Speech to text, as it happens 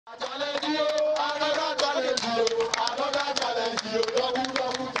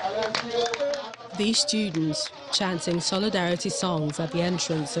these students chanting solidarity songs at the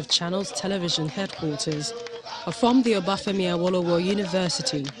entrance of Channel's television headquarters are from the Obafemi Awolowo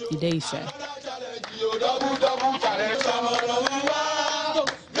University, Ile-Ife.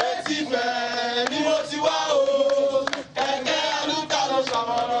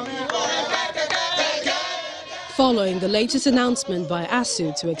 Following the latest announcement by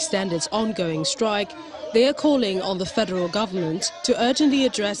ASU to extend its ongoing strike, they are calling on the federal government to urgently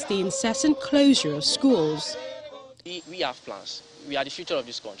address the incessant closure of schools. We have plans. We are the future of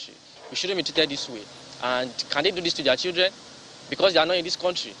this country. We shouldn't be treated this way. And can they do this to their children? Because they are not in this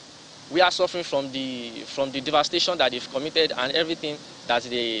country. We are suffering from the devastation that they've committed and everything that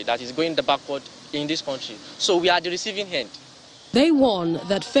is going backward in this country. So we are the receiving end. They warn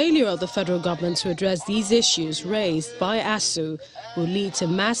that failure of the federal government to address these issues raised by ASU will lead to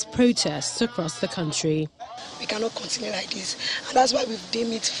mass protests across the country. We cannot continue like this, and that's why we've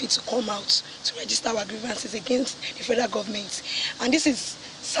deemed it fit to come out to register our grievances against the federal government. And this is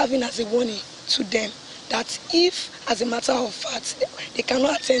serving as a warning to them that if, as a matter of fact, they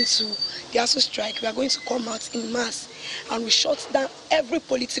cannot attend to the ASU strike, we are going to come out in mass and we shut down every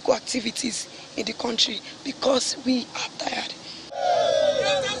political activities in the country because we are tired.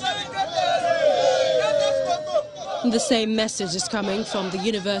 The same message is coming from the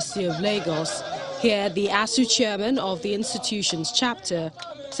University of Lagos. Here, the ASU chairman of the institution's chapter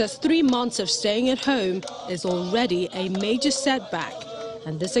says 3 months of staying at home is already a major setback,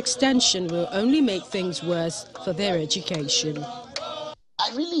 and this extension will only make things worse for their education.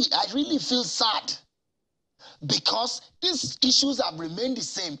 I really feel sad because these issues have remained the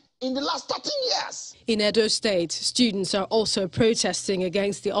same in the last 13 years. In Edo State, students are also protesting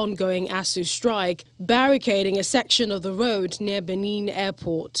against the ongoing ASU strike, barricading a section of the road near Benin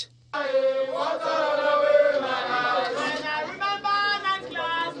Airport.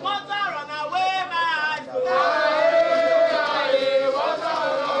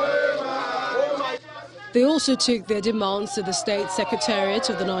 They also took their demands to the State Secretariat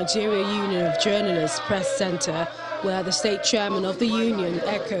of the Nigeria Union of Journalists Press Center, where the state chairman of the union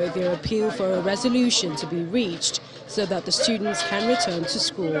echoed their appeal for a resolution to be reached so that the students can return to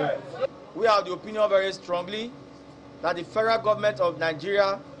school. We have the opinion very strongly that the federal government of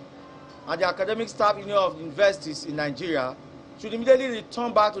Nigeria and the academic staff union of universities in Nigeria should immediately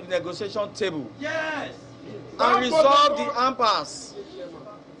return back to the negotiation table. Yes. And resolve the impasse.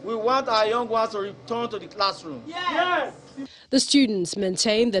 We want our young ones to return to the classroom. Yes. The students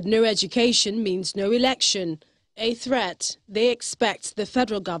maintain that no education means no election, a threat they expect the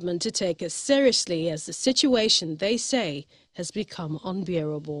federal government to take as seriously as the situation, they say, has become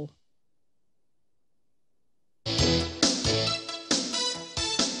unbearable.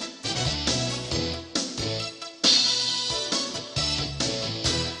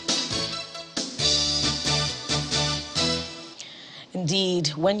 Indeed,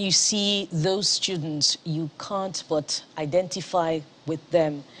 when you see those students, you can't but identify with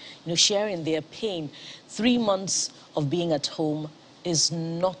them, sharing their pain. 3 months of being at home is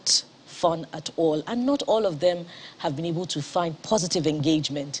not fun at all, and not all of them have been able to find positive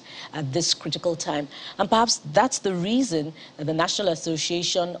engagement at this critical time. And perhaps that's the reason that the National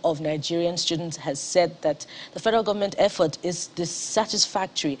Association of Nigerian Students has said that the federal government effort is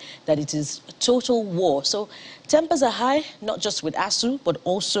dissatisfactory, that it is a total war. So tempers are high, not just with ASU, but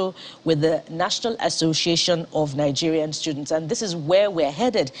also with the National Association of Nigerian Students. And this is where we're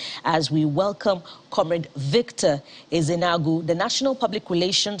headed as we welcome Comrade Victor Ezenagu, the National Public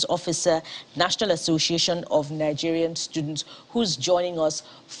Relations Officer, National Association of Nigerian Students, who's joining us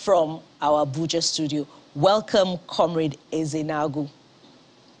from our Abuja studio. Welcome, Comrade Ezenagu.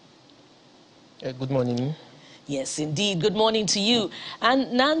 Good morning. Yes, indeed. Good morning to you.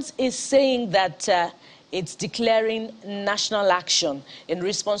 And NANS is saying that it's declaring national action in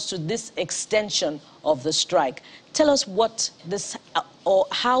response to this extension of the strike. Tell us what this or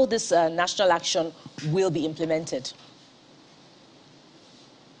how this national action will be implemented.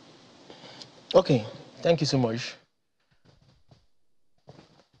 Okay, thank you so much.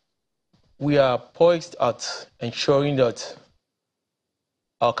 We are poised at ensuring that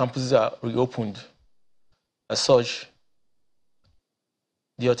our campuses are reopened. As such,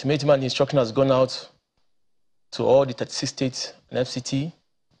 the ultimatum and instruction has gone out to all the 36 states and FCT,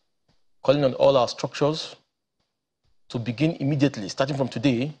 calling on all our structures to begin immediately, starting from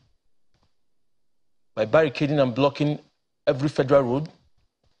today, by barricading and blocking every federal road,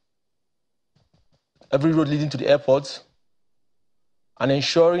 every road leading to the airport, and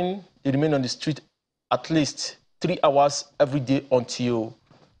ensuring they remain on the street at least 3 hours every day until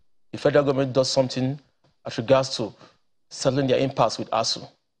the federal government does something as regards to settling their impasse with ASU.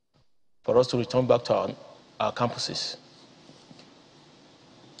 for us to return back to our campuses.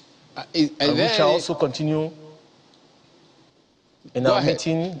 And we shall also continue in our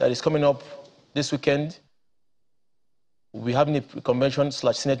meeting that is coming up this weekend. We'll be having a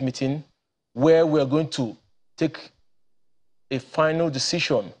convention/Senate meeting where we are going to take a final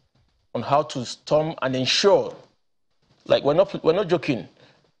decision on how to storm and ensure, like we're not joking,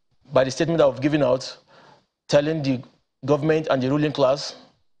 by the statement that we've given out, telling the government and the ruling class,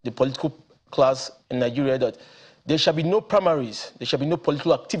 the political class in Nigeria, that there shall be no primaries, there shall be no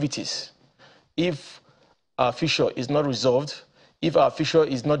political activities if our future is not resolved, if our future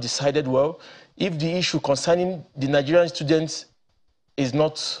is not decided well, if the issue concerning the Nigerian students is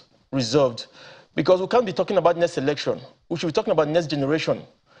not resolved. Because we can't be talking about next election, we should be talking about next generation.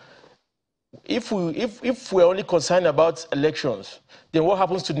 If we're only concerned about elections, then what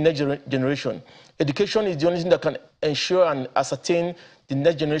happens to the next generation? Education is the only thing that can ensure and ascertain the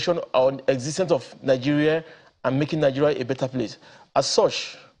next generation or existence of Nigeria and making Nigeria a better place. As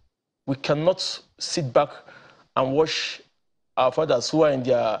such, we cannot sit back and watch our fathers who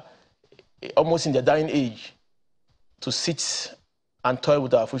are almost in their dying age to sit and toy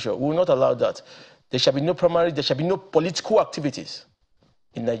with our future. We will not allow that. There shall be no primary, there shall be no political activities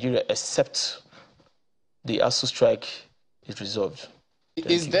in Nigeria except the ASU strike is resolved.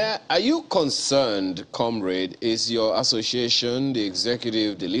 Are you concerned, comrade, is your association, the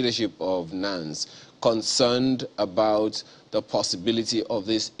executive, the leadership of NANS, concerned about the possibility of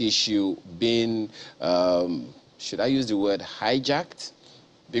this issue being, should I use the word hijacked?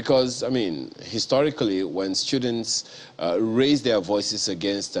 Because, I mean, historically, when students raise their voices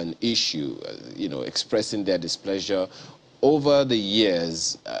against an issue, expressing their displeasure, over the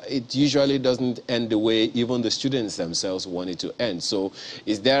years, it usually doesn't end the way even the students themselves want it to end. So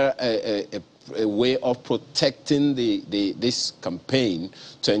is there a way of protecting this campaign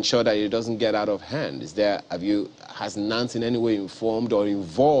to ensure that it doesn't get out of hand? Has NANS in any way informed or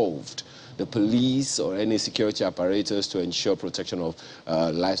involved the police or any security apparatus to ensure protection of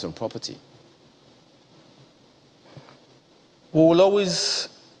lives and property? We will always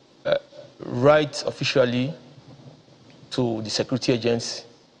write officially to the security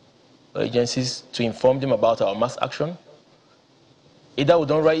agencies to inform them about our mass action. Either we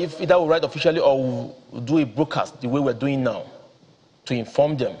write officially or we'll do a broadcast the way we're doing now to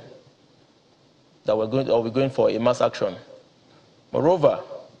inform them that we're going for a mass action. Moreover,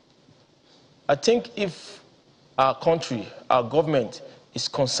 I think if our country, our government is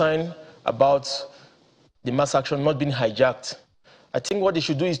concerned about the mass action not being hijacked, I think what they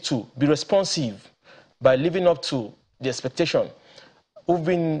should do is to be responsive by living up to the expectation. We've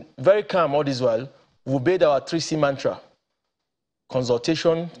been very calm all this while. We obeyed our 3C mantra: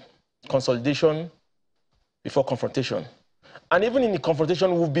 consultation, consolidation, before confrontation. And even in the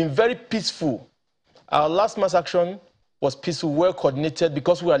confrontation, we've been very peaceful. Our last mass action was peaceful, well coordinated,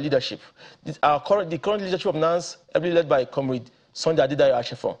 because we are leadership. The current leadership of NANS, ably led by Comrade Sunday Adedayo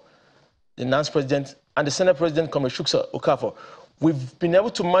Ashefo, the NANS president, and the Senate president, Comrade Shuksa Okafor. We've been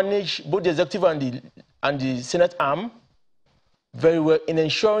able to manage both the executive and the Senate arm very well in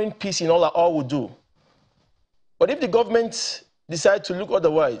ensuring peace in all we do. But if the government decide to look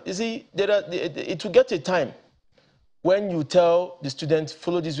otherwise, you see, it will get a time when you tell the students,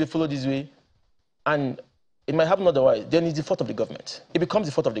 follow this way, and it might happen otherwise. Then it's the fault of the government. It becomes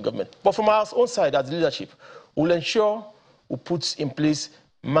the fault of the government. But from our own side, as leadership, we'll ensure we put in place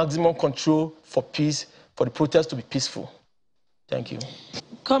maximum control for peace, for the protest to be peaceful. Thank you.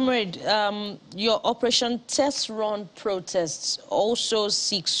 Comrade, your Operation Test Run protests also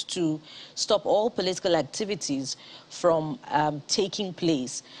seeks to stop all political activities from taking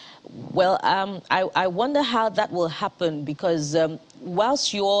place. Well, I wonder how that will happen, because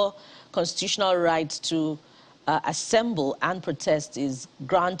whilst your constitutional right to assemble and protest is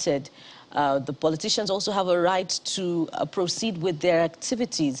granted, the politicians also have a right to proceed with their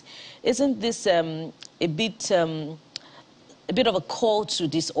activities. Isn't this a bit of a call to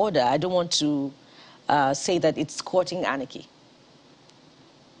disorder? I don't want to say that it's courting anarchy.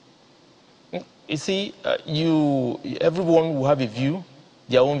 You see, everyone will have a view,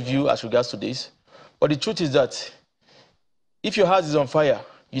 their own view as regards to this. But the truth is that if your house is on fire,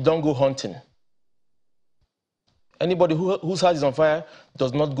 you don't go hunting. Anybody whose house is on fire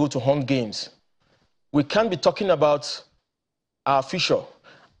does not go to hunt games. We can't be talking about our future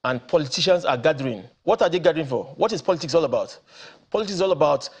and politicians are gathering. What are they gathering for? What is politics all about? Politics is all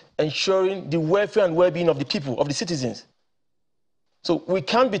about ensuring the welfare and well-being of the people, of the citizens. So we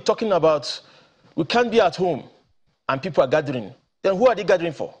can't be talking about, we can't be at home and people are gathering. Then who are they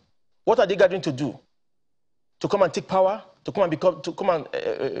gathering for? What are they gathering to do? To come and take power? to come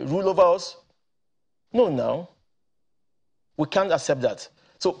and rule over us? No, now. We can't accept that.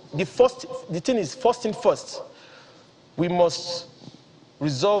 So the thing is, first thing first, we must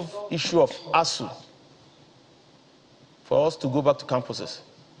resolve issue of ASU for us to go back to campuses.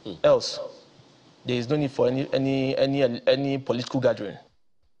 Else, there is no need for any political gathering.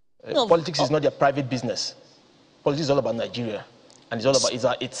 Politics is not their private business. Politics is all about Nigeria, and it's all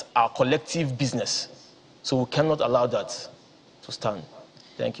about it's our collective business. So we cannot allow that to stand.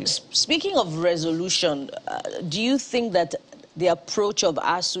 Thank you. Speaking of resolution, do you think that the approach of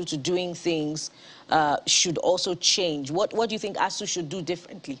ASU to doing things should also change? What do you think ASU should do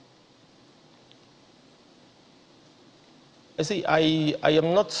differently? I see, I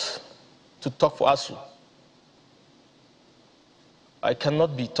am not to talk for ASU. I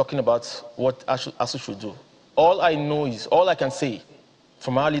cannot be talking about what ASU should do. All I can say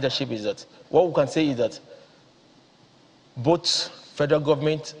from our leadership is that, what we can say is that both federal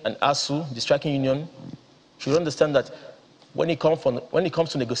government and ASU, the striking union, should understand that when it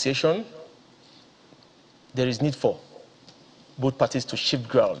comes to negotiation, there is need for both parties to shift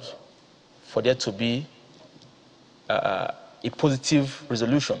ground for there to be a positive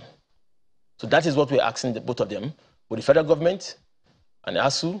resolution. So that is what we're asking both of them. But the federal government and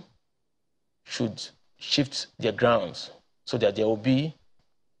ASU should shift their grounds so that there will be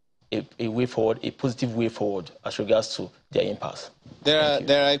a way forward, a positive way forward as regards to their impasse. There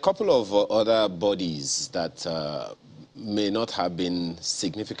are a couple of other bodies that may not have been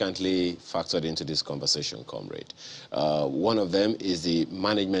significantly factored into this conversation, comrade. One of them is the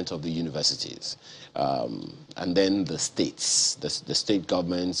management of the universities, and then the states, the state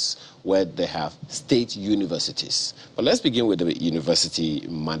governments, where they have state universities. But let's begin with the university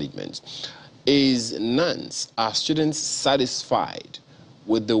management. Is NANS, are students satisfied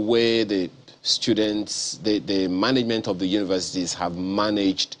with the way the students, the management of the universities have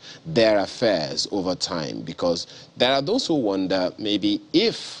managed their affairs over time? Because there are those who wonder maybe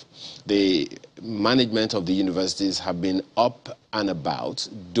if the management of the universities have been up and about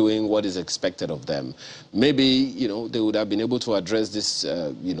doing what is expected of them, maybe, you know, they would have been able to address this,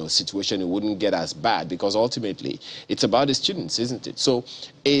 you know, situation. It wouldn't get as bad, because ultimately it's about the students, isn't it? So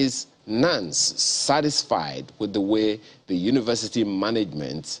is NANS satisfied with the way the university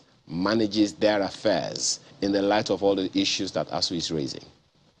management manages their affairs in the light of all the issues that ASU is raising?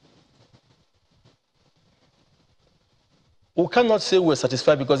 We cannot say we're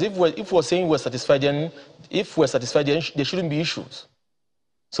satisfied, because if we're saying we're satisfied, then there shouldn't be issues.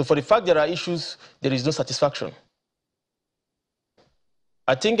 So for the fact there are issues, there is no satisfaction.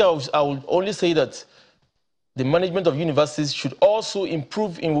 I think I would only say that the management of universities should also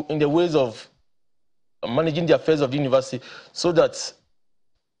improve in the ways of managing the affairs of the university, so that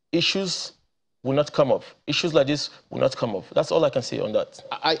issues will not come up. Issues like this will not come up. That's all I can say on that.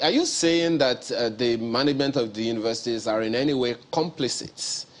 Are you saying that the management of the universities are in any way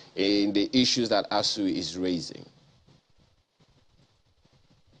complicit in the issues that ASU is raising?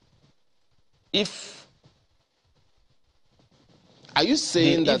 Are you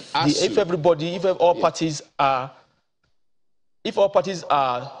saying that if all parties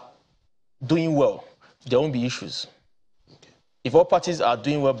are doing well, there won't be issues. Okay. If all parties are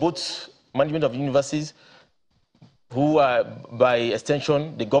doing well, both management of universities, who are by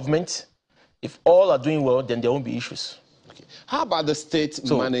extension the government, if all are doing well, then there won't be issues. Okay. How about the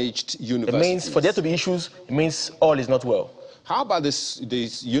state-managed universities? It means for there to be issues, it means all is not well. How about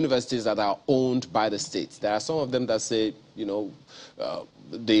these universities that are owned by the states? There are some of them that say, you know,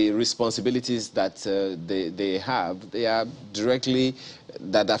 the responsibilities that they have, they are directly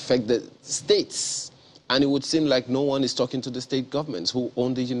that affect the states. And it would seem like no one is talking to the state governments who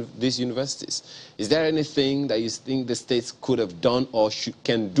own these universities. Is there anything that you think the states could have done or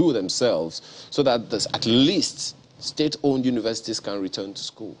can do themselves so that at least state-owned universities can return to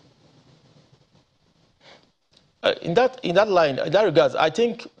school? In that regard, I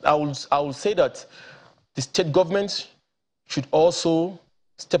think I will say that the state governments should also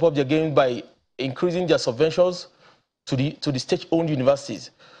step up their game by increasing their subventions to the state-owned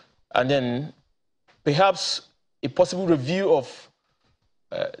universities, and then perhaps a possible review of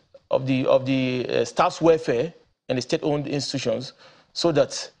the staff's welfare in the state-owned institutions, so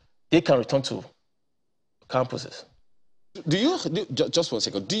that they can return to campuses. Just 1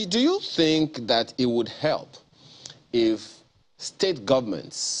 second. Do you think that it would help if state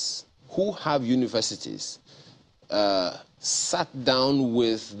governments who have universities sat down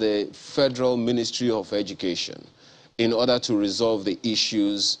with the Federal Ministry of Education in order to resolve the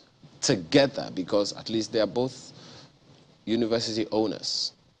issues together, because at least they are both university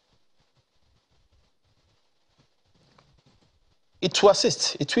owners? It will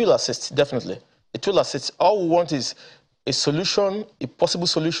assist. It will assist, definitely. It will assist. All we want is a solution, a possible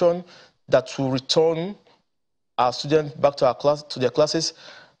solution that will return our students back to their classes,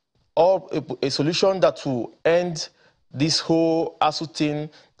 or a solution that will end this whole ASU thing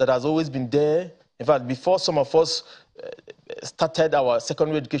that has always been there. In fact, before some of us started our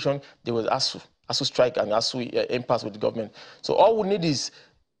secondary education, there was ASU strike and ASU impasse with the government. So all we need is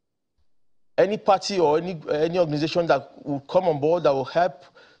any party or any organization that will come on board that will help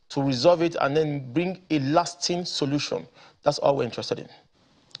to resolve it and then bring a lasting solution. That's all we're interested in.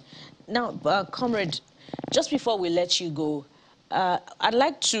 Now, Comrade, just before we let you go, I'd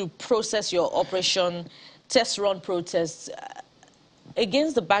like to process your Operation Test Run protests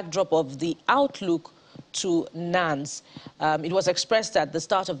against the backdrop of the outlook to NANS. It was expressed at the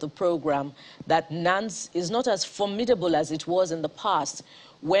start of the program that NANS is not as formidable as it was in the past,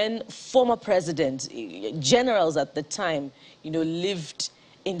 when former presidents, generals at the time, lived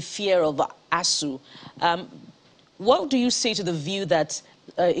in fear of ASU. What do you say to the view that,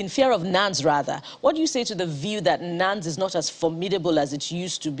 in fear of NANS rather, what do you say to the view that NANS is not as formidable as it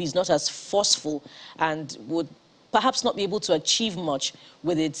used to be, is not as forceful, and would perhaps not be able to achieve much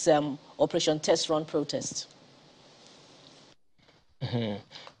with its Operation Test Run protest?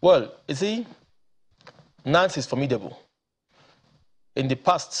 Well, you see, NANS is formidable. In the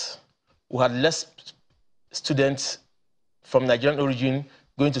past, we had less students from Nigerian origin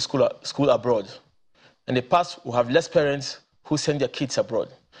going to school abroad. In the past, we have less parents who send their kids abroad.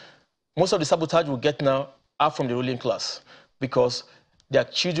 Most of the sabotage we get now are from the ruling class because their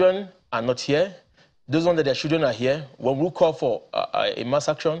children are not here. Those ones that their children are here, when we call for a mass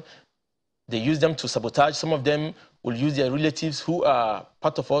action, they use them to sabotage. Some of them will use their relatives who are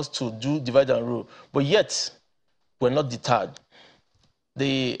part of us to do divide and rule. But yet, we're not deterred.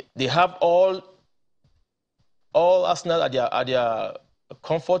 They have all arsenal at their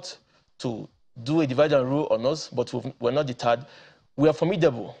comfort to do a divide and rule on us, but we're not deterred. We are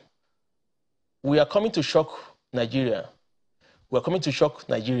formidable. We are coming to shock Nigeria. We are coming to shock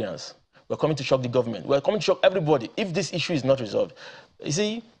Nigerians. We're coming to shock the government. We're coming to shock everybody if this issue is not resolved. You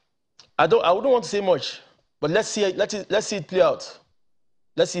see, I wouldn't want to say much, but let's see it play out.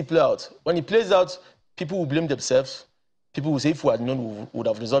 Let's see it play out. When it plays out, people will blame themselves. People will say, if we had known, we would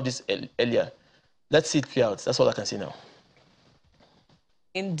have resolved this earlier. Let's see it play out. That's all I can say now.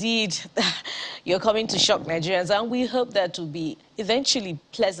 Indeed, you're coming to shock Nigerians, and we hope that to be eventually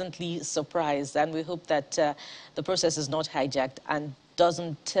pleasantly surprised, and we hope that the process is not hijacked and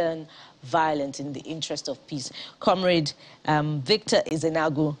doesn't turn violent in the interest of peace. Comrade Victor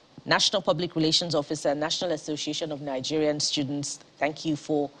Ezenagu, National Public Relations Officer, National Association of Nigerian Students, thank you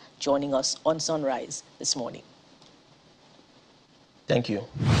for joining us on Sunrise this morning. Thank you.